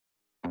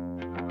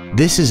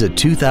This is a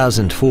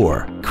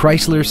 2004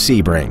 Chrysler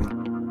Sebring.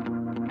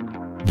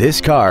 This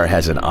car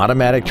has an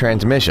automatic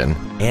transmission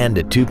and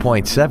a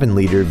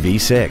 2.7-liter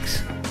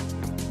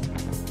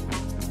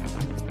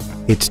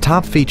V6. Its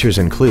top features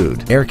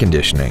include air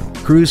conditioning,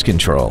 cruise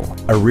control,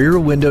 a rear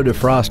window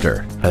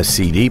defroster, a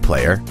CD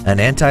player, an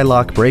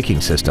anti-lock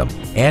braking system,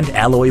 and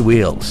alloy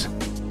wheels.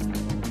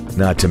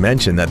 Not to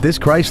mention that this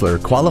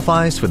Chrysler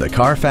qualifies for the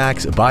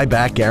Carfax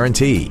buyback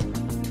guarantee.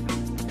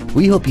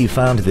 We hope you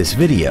found this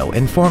video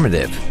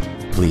informative.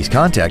 Please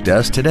contact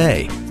us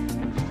today.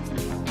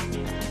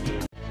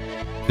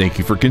 Thank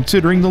you for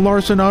considering the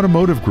Larson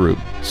Automotive Group,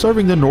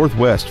 serving the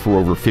Northwest for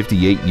over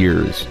 58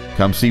 years.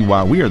 Come see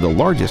why we are the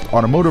largest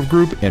automotive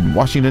group in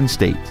Washington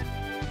State.